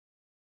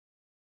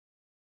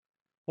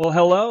Well,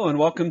 hello and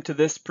welcome to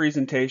this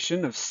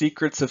presentation of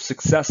Secrets of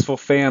Successful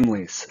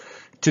Families.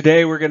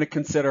 Today we're going to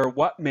consider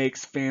what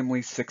makes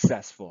families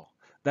successful.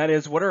 That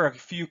is, what are a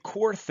few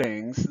core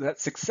things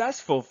that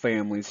successful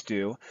families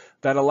do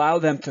that allow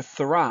them to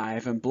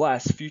thrive and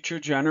bless future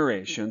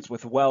generations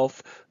with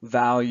wealth,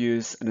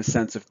 values, and a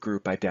sense of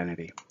group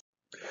identity.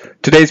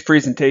 Today's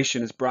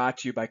presentation is brought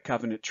to you by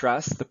Covenant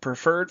Trust, the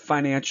preferred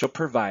financial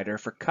provider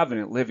for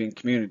Covenant living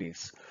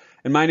communities.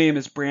 And my name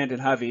is Brandon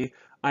Hovey.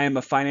 I am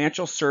a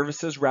financial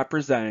services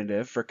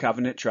representative for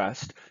Covenant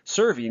Trust,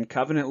 serving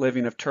Covenant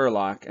Living of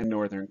Turlock in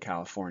Northern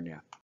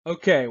California.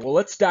 Okay, well,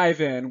 let's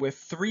dive in with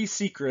 3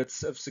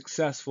 secrets of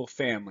successful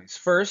families.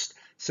 First,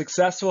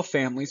 successful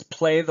families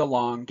play the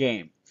long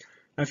game.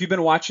 Now, if you've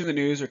been watching the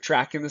news or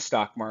tracking the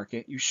stock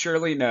market, you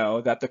surely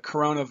know that the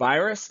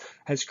coronavirus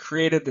has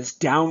created this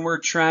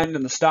downward trend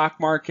in the stock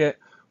market.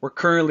 We're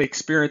currently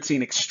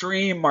experiencing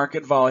extreme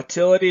market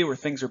volatility where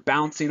things are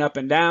bouncing up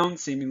and down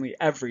seemingly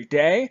every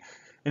day.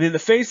 And in the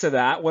face of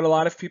that, what a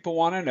lot of people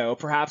want to know,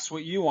 perhaps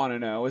what you want to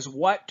know, is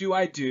what do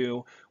I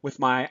do with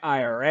my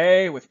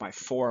IRA, with my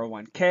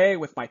 401k,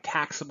 with my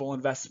taxable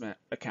investment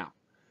account?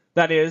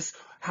 That is,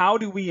 how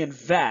do we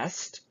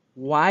invest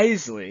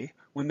wisely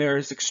when there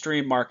is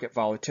extreme market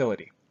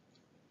volatility?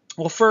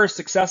 Well, first,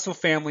 successful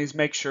families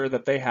make sure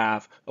that they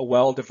have a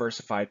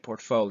well-diversified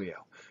portfolio.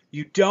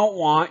 You don't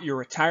want your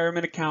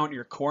retirement account,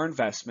 your core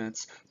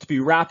investments, to be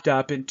wrapped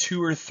up in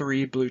 2 or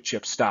 3 blue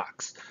chip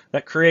stocks.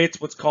 That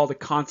creates what's called a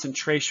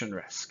concentration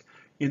risk.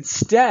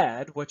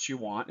 Instead, what you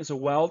want is a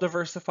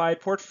well-diversified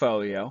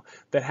portfolio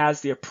that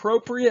has the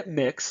appropriate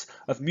mix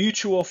of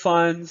mutual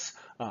funds,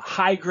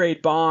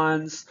 high-grade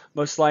bonds,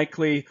 most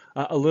likely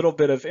a little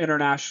bit of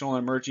international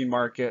emerging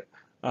market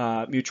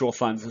mutual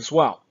funds as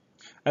well.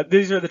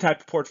 These are the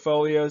type of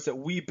portfolios that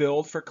we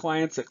build for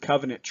clients at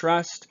Covenant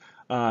Trust.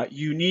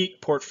 Unique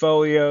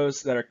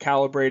portfolios that are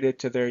calibrated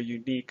to their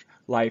unique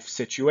life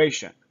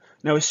situation.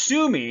 Now,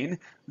 assuming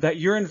that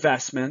your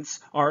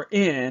investments are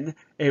in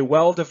a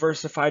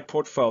well-diversified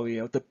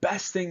portfolio, the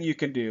best thing you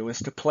can do is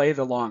to play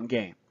the long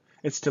game.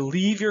 It's to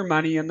leave your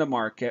money in the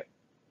market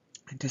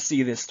and to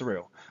see this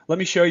through. Let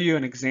me show you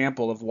an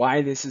example of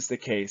why this is the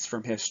case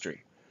from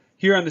history.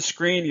 Here on the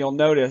screen, you'll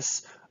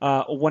notice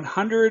a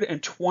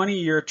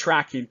 120-year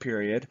tracking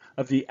period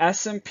of the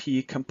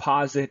S&P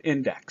Composite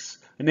Index,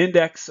 an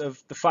index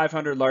of the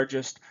 500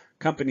 largest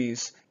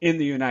companies in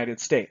the United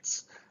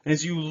States. And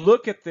as you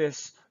look at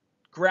this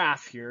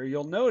graph here,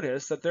 you'll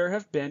notice that there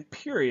have been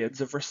periods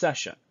of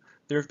recession.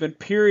 There have been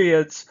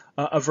periods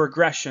of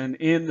regression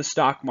in the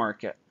stock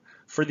market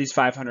for these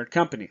 500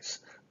 companies.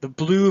 The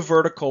blue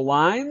vertical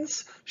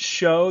lines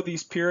show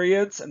these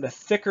periods, and the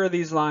thicker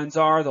these lines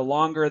are, the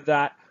longer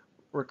that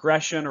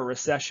regression or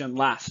recession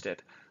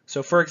lasted.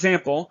 So for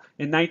example,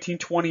 in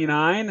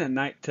 1929 to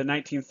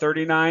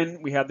 1939,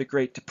 we had the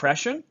Great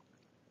Depression,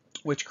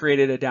 which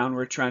created a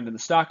downward trend in the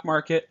stock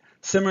market.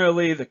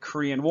 Similarly, the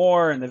Korean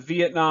War and the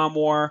Vietnam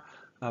War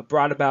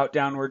brought about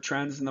downward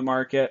trends in the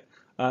market.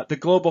 The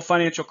global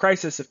financial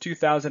crisis of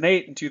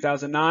 2008 and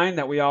 2009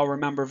 that we all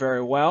remember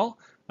very well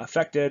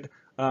affected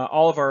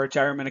all of our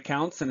retirement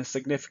accounts in a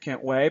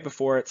significant way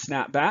before it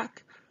snapped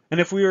back. And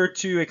if we were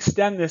to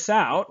extend this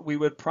out, we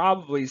would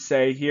probably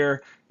say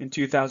here in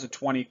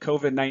 2020,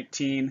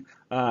 COVID-19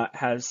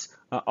 has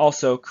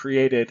also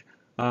created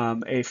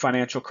a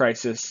financial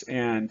crisis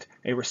and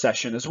a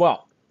recession as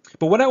well.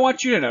 But what I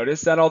want you to notice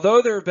is that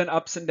although there have been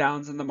ups and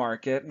downs in the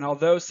market, and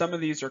although some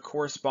of these are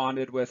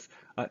corresponded with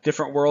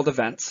different world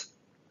events,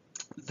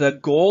 the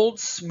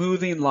gold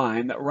smoothing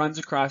line that runs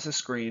across the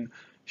screen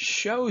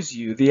shows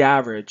you the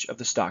average of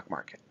the stock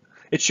market.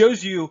 It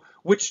shows you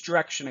which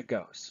direction it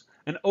goes.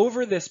 And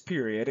over this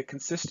period, it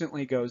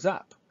consistently goes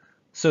up.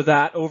 So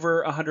that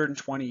over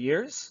 120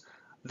 years,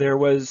 there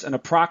was an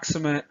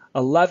approximate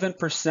 11%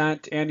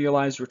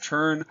 annualized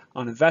return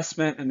on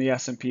investment in the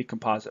S&P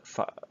Composite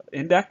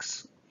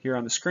Index here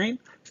on the screen.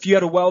 If you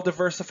had a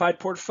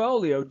well-diversified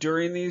portfolio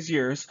during these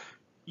years,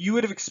 you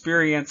would have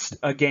experienced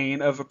a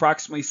gain of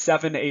approximately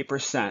 7 to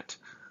 8%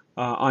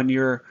 on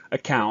your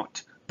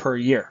account per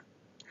year.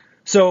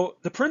 So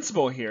the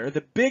principle here, the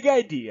big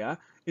idea,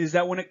 is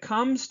that when it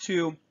comes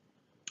to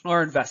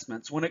our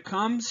investments, when it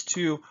comes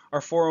to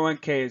our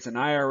 401ks and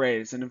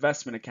IRAs and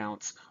investment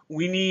accounts,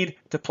 we need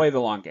to play the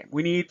long game.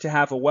 We need to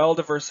have a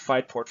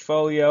well-diversified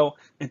portfolio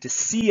and to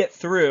see it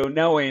through,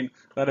 knowing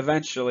that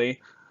eventually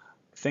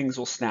things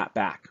will snap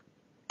back.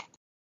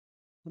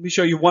 Let me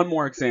show you one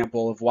more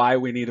example of why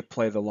we need to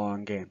play the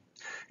long game.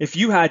 If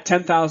you had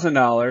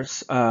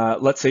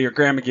 $10,000, let's say your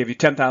grandma gave you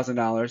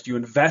 $10,000, you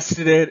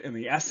invested it in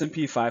the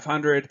S&P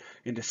 500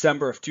 in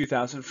December of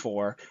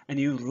 2004, and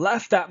you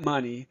left that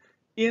money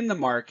in the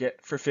market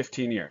for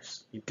 15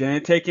 years. You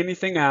didn't take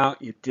anything out,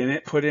 you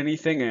didn't put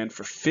anything in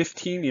for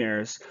 15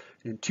 years.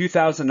 In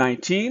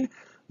 2019,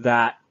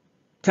 that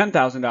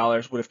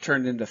 $10,000 would have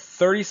turned into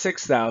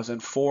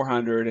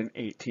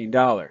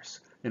 $36,418.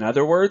 In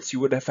other words, you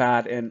would have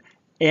had an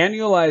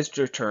annualized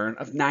return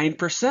of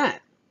 9%.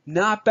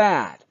 Not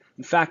bad.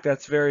 In fact,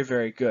 that's very,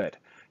 very good.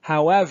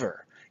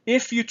 However,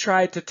 if you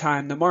tried to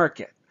time the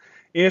market,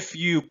 If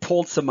you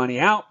pulled some money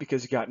out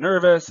because you got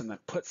nervous and then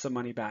put some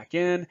money back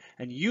in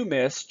and you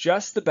missed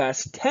just the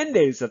best 10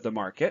 days of the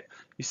market,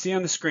 you see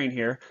on the screen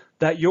here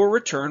that your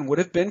return would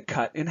have been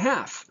cut in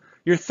half.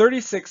 Your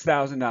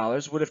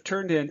 $36,000 would have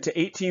turned into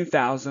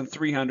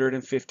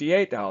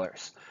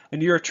 $18,358,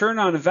 and your return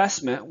on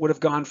investment would have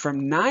gone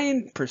from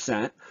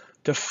 9%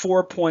 to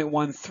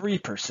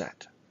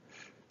 4.13%.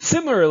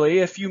 Similarly,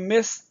 if you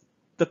missed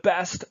the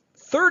best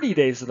 30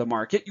 days of the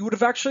market, you would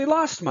have actually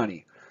lost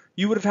money.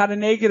 You would have had a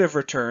negative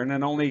return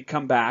and only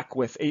come back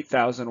with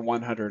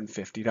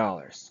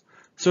 $8,150.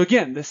 So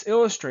again, this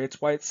illustrates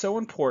why it's so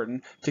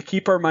important to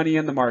keep our money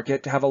in the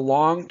market, to have a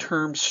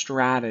long-term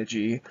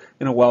strategy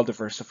in a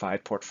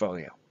well-diversified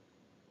portfolio.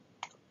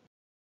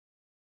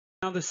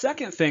 Now, the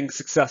second thing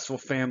successful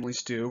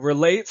families do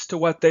relates to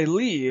what they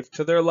leave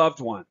to their loved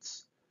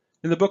ones.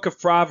 In the book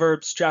of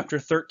Proverbs, chapter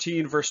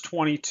 13, verse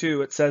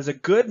 22, it says, "A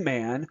good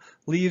man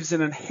leaves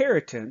an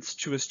inheritance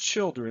to his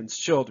children's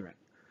children."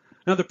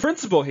 Now, the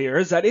principle here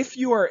is that if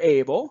you are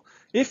able,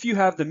 if you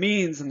have the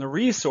means and the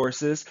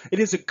resources, it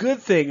is a good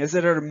thing, is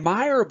it an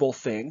admirable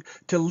thing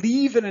to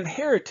leave an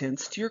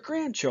inheritance to your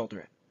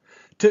grandchildren.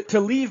 To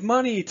leave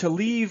money, to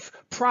leave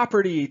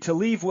property, to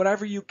leave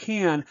whatever you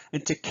can,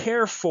 and to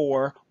care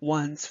for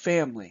one's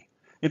family.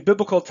 In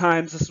biblical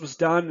times, this was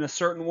done in a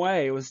certain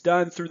way. It was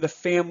done through the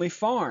family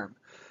farm.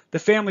 The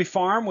family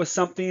farm was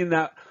something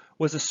that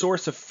was a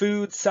source of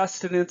food,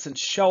 sustenance, and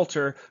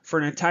shelter for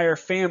an entire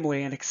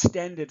family, an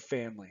extended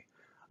family.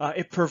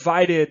 It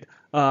provided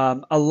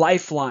a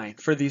lifeline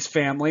for these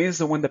families,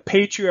 and when the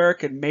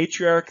patriarch and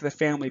matriarch of the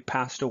family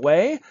passed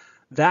away,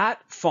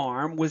 that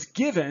farm was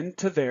given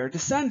to their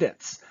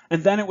descendants,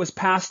 and then it was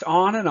passed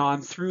on and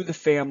on through the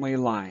family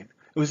line.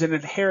 It was an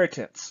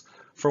inheritance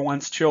for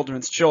one's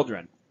children's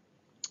children.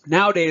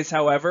 Nowadays,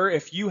 however,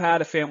 if you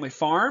had a family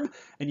farm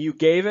and you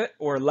gave it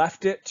or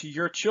left it to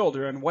your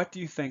children, what do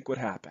you think would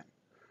happen?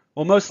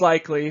 Well, most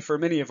likely, for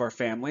many of our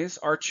families,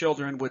 our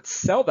children would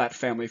sell that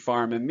family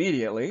farm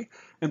immediately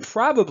and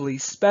probably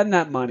spend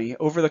that money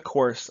over the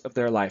course of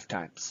their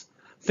lifetimes.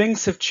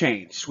 Things have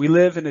changed. We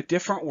live in a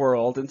different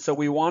world, and so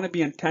we want to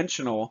be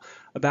intentional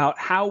about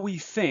how we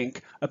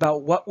think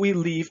about what we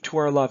leave to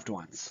our loved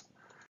ones.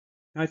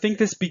 And I think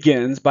this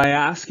begins by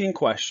asking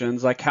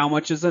questions like how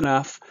much is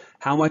enough,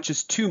 how much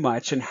is too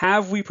much, and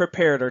have we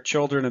prepared our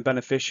children and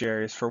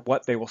beneficiaries for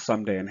what they will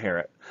someday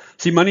inherit?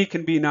 See, money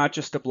can be not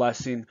just a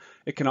blessing,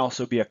 it can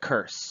also be a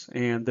curse.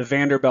 And the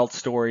Vanderbilt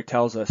story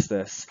tells us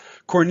this.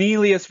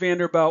 Cornelius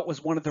Vanderbilt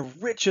was one of the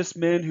richest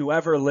men who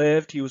ever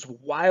lived. He was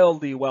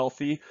wildly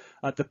wealthy,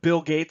 the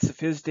Bill Gates of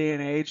his day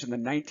and age in the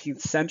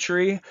 19th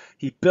century.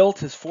 He built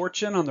his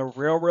fortune on the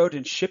railroad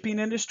and shipping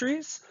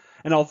industries.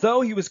 And although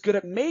he was good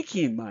at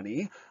making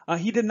money,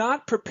 he did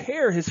not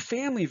prepare his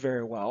family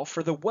very well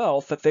for the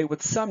wealth that they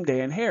would someday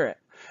inherit.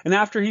 And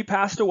after he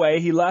passed away,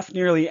 he left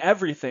nearly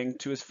everything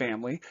to his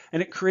family,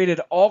 and it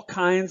created all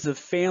kinds of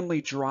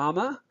family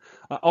drama,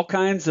 all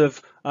kinds of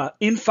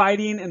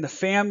infighting in the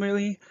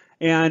family.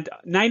 And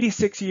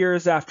 96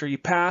 years after he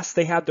passed,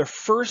 they had their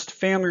first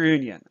family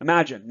reunion.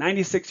 Imagine,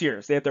 96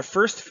 years. They had their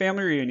first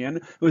family reunion.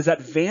 It was at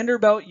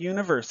Vanderbilt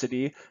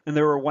University, and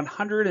there were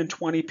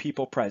 120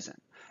 people present.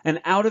 And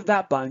out of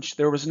that bunch,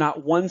 there was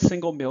not one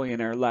single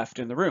millionaire left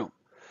in the room.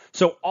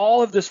 So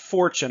all of this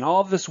fortune, all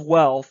of this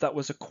wealth that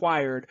was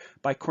acquired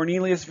by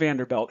Cornelius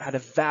Vanderbilt had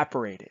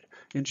evaporated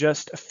in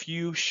just a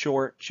few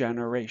short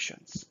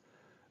generations.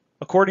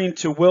 According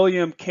to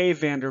William K.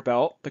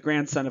 Vanderbilt, the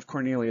grandson of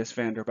Cornelius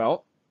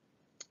Vanderbilt,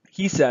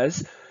 he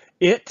says,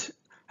 "It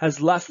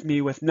has left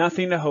me with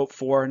nothing to hope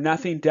for,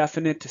 nothing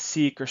definite to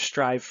seek or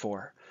strive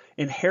for.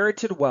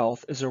 Inherited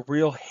wealth is a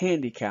real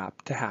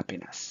handicap to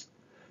happiness."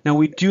 Now,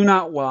 we do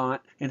not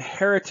want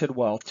inherited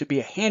wealth to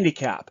be a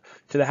handicap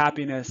to the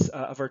happiness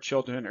of our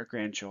children or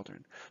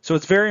grandchildren. So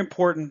it's very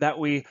important that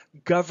we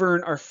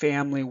govern our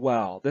family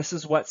well. This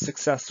is what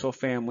successful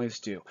families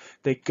do.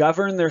 They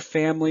govern their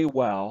family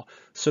well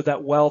so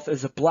that wealth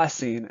is a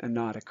blessing and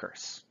not a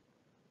curse.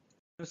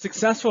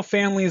 Successful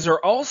families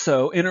are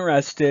also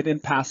interested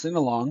in passing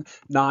along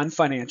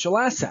non-financial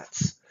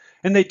assets.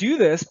 And they do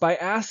this by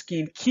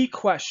asking key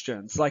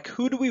questions like,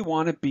 who do we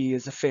want to be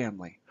as a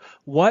family?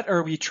 What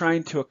are we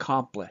trying to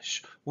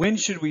accomplish? When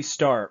should we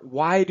start?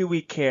 Why do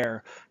we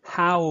care?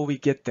 How will we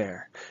get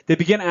there? They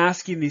begin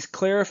asking these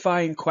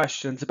clarifying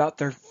questions about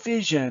their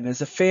vision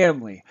as a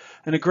family.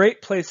 And a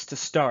great place to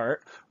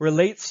start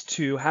relates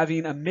to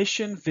having a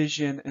mission,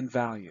 vision, and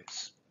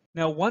values.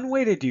 Now, one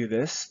way to do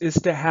this is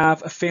to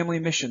have a family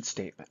mission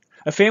statement.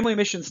 A family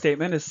mission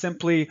statement is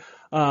simply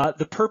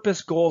the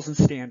purpose, goals, and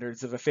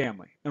standards of a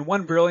family. And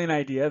one brilliant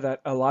idea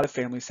that a lot of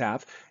families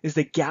have is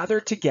they gather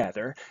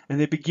together and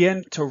they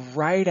begin to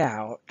write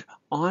out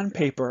on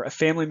paper a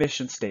family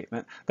mission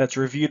statement that's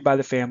reviewed by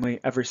the family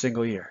every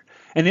single year.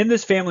 And in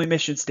this family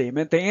mission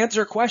statement, they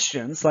answer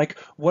questions like,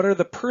 what are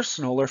the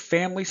personal or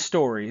family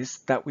stories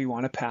that we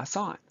want to pass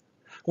on?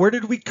 Where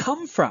did we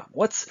come from?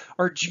 What's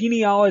our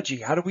genealogy?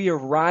 How do we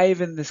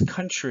arrive in this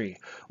country?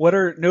 What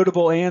are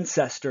notable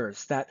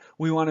ancestors that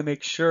we want to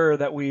make sure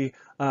that we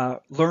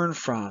learn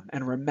from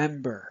and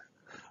remember?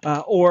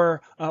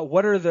 Or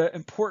what are the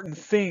important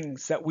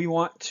things that we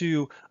want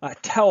to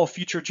tell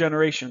future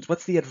generations?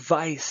 What's the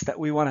advice that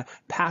we want to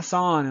pass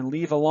on and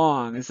leave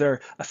along? Is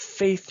there a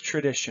faith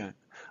tradition?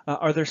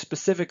 Are there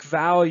specific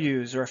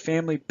values or a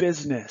family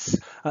business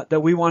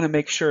that we want to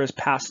make sure is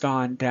passed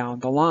on down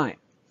the line?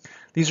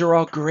 These are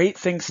all great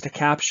things to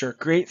capture,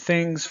 great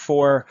things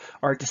for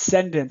our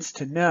descendants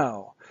to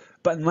know.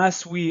 But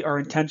unless we are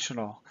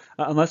intentional,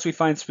 unless we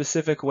find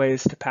specific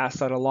ways to pass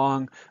that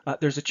along,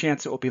 there's a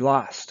chance it will be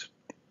lost.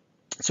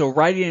 So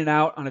writing it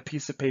out on a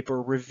piece of paper,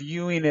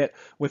 reviewing it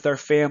with our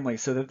family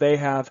so that they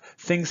have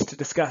things to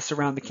discuss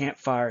around the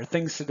campfire,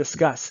 things to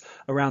discuss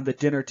around the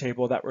dinner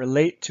table that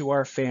relate to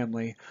our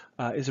family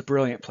is a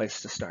brilliant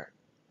place to start.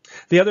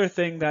 The other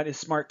thing that is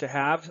smart to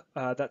have,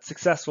 that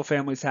successful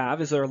families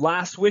have, is their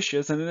last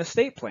wishes and an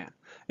estate plan,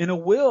 in a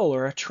will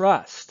or a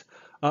trust.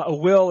 A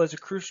will is a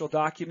crucial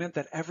document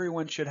that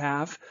everyone should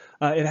have.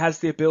 It has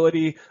the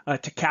ability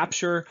to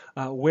capture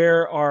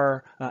where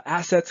our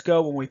assets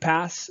go when we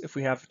pass. If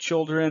we have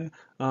children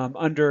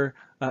under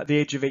the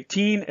age of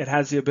 18, it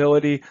has the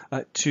ability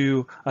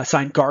to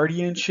assign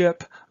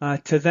guardianship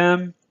to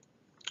them.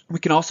 We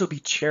can also be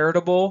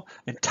charitable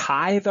and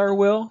tithe our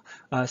will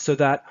so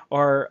that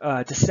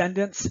our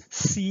descendants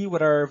see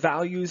what our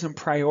values and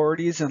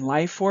priorities in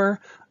life were.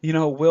 You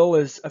know, a will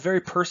is a very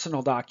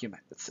personal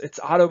document. It's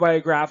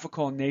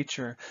autobiographical in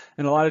nature,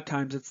 and a lot of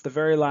times it's the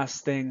very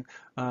last thing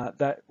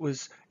that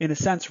was, in a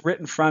sense,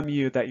 written from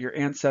you that your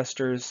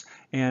ancestors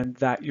and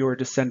that your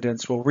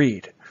descendants will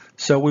read.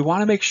 So we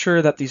want to make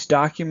sure that these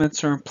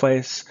documents are in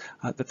place,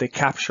 that they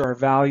capture our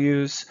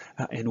values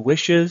and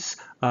wishes,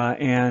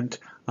 and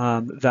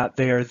that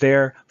they are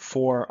there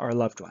for our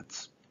loved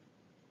ones.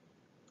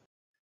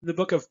 In the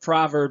book of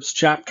Proverbs,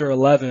 chapter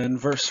 11,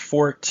 verse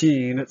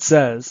 14, it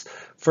says,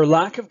 "For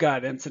lack of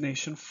guidance, a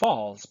nation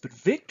falls, but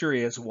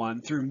victory is won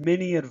through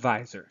many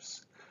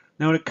advisors."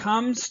 Now, when it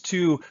comes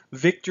to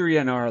victory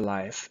in our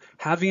life,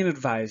 having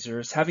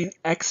advisors, having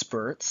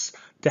experts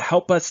to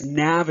help us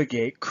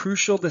navigate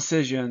crucial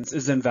decisions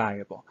is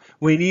invaluable.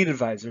 We need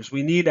advisors,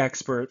 we need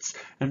experts,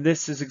 and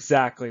this is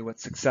exactly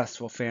what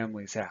successful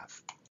families have.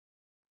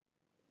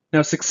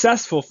 Now,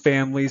 successful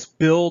families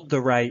build the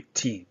right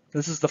team.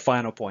 This is the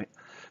final point.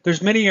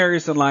 There's many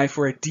areas in life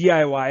where a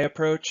DIY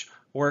approach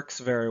works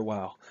very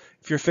well.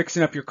 If you're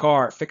fixing up your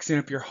car, fixing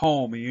up your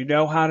home, and you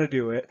know how to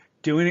do it,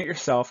 doing it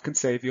yourself can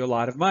save you a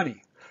lot of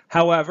money.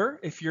 However,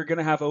 if you're going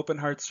to have open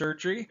heart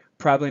surgery,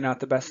 probably not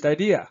the best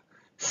idea.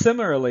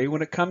 Similarly,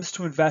 when it comes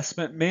to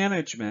investment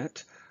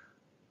management,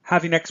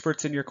 having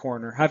experts in your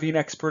corner, having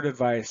expert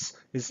advice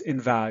is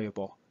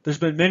invaluable. There's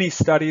been many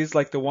studies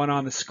like the one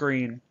on the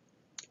screen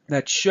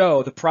that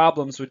show the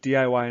problems with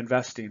DIY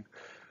investing.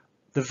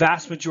 The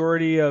vast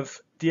majority of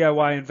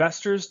DIY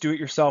investors,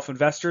 do-it-yourself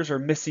investors, are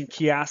missing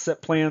key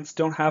asset plans,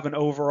 don't have an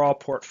overall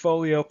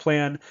portfolio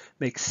plan,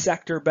 make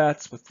sector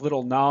bets with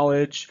little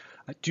knowledge,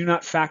 do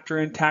not factor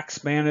in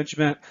tax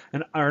management,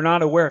 and are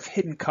not aware of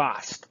hidden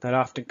cost that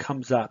often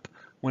comes up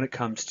when it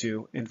comes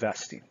to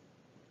investing.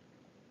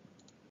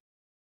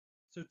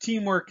 So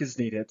teamwork is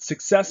needed.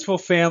 Successful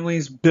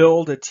families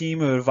build a team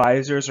of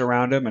advisors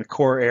around them in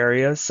core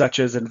areas such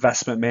as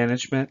investment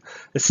management,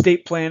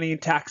 estate planning,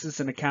 taxes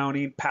and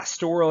accounting,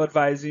 pastoral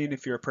advising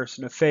if you're a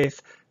person of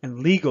faith, and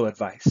legal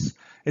advice.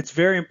 It's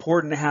very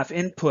important to have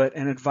input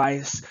and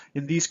advice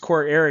in these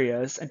core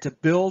areas and to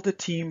build a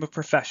team of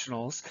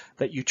professionals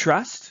that you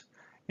trust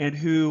and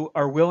who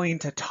are willing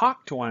to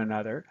talk to one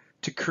another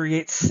to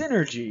create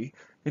synergy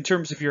in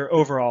terms of your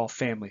overall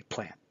family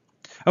plan.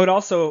 I would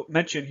also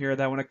mention here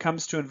that when it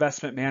comes to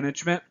investment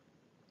management,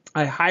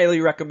 I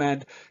highly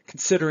recommend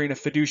considering a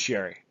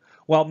fiduciary.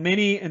 While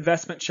many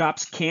investment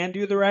shops can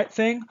do the right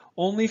thing,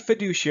 only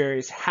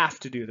fiduciaries have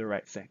to do the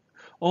right thing.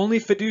 Only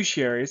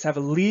fiduciaries have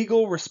a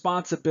legal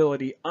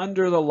responsibility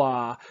under the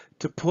law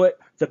to put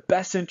the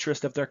best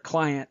interest of their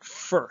client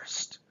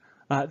first.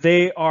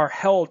 They are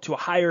held to a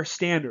higher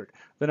standard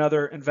than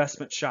other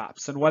investment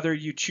shops. And whether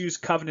you choose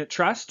Covenant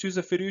Trust, who's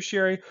a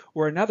fiduciary,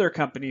 or another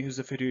company who's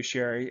a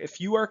fiduciary,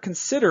 if you are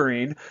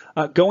considering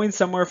going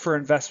somewhere for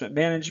investment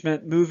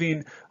management,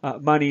 moving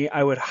money,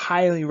 I would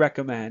highly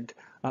recommend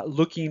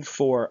looking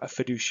for a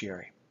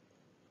fiduciary.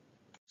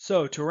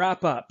 So to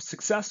wrap up,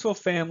 successful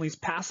families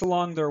pass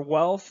along their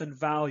wealth and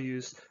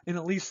values in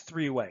at least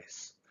 3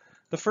 ways.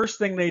 The first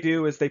thing they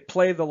do is they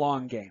play the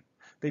long game.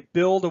 They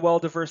build a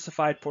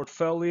well-diversified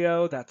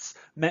portfolio that's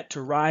meant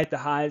to ride the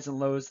highs and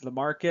lows of the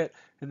market,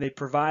 and they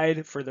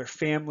provide for their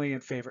family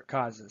and favorite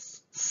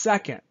causes.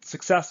 Second,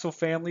 successful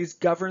families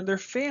govern their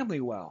family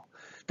well.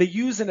 They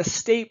use an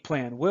estate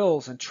plan,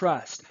 wills, and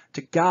trust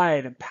to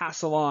guide and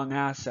pass along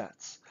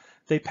assets.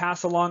 They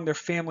pass along their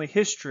family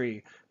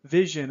history,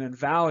 vision, and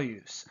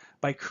values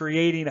by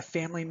creating a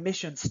family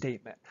mission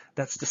statement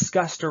that's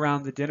discussed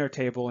around the dinner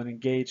table and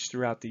engaged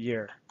throughout the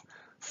year.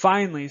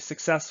 Finally,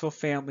 successful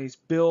families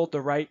build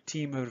the right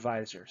team of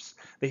advisors.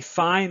 They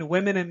find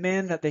women and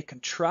men that they can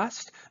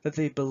trust, that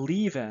they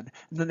believe in,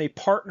 and then they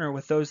partner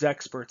with those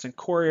experts in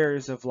core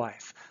areas of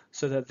life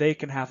so that they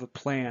can have a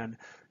plan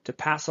to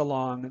pass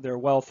along their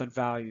wealth and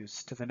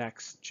values to the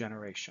next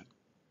generation.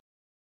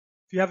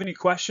 If you have any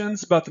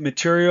questions about the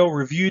material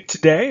reviewed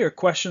today or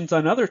questions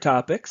on other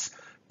topics,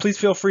 please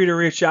feel free to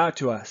reach out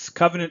to us.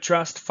 Covenant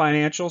Trust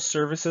Financial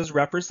Services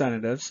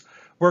representatives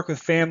work with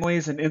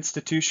families and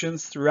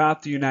institutions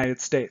throughout the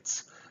United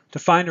States. To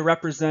find a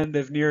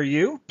representative near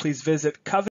you, please visit Covenant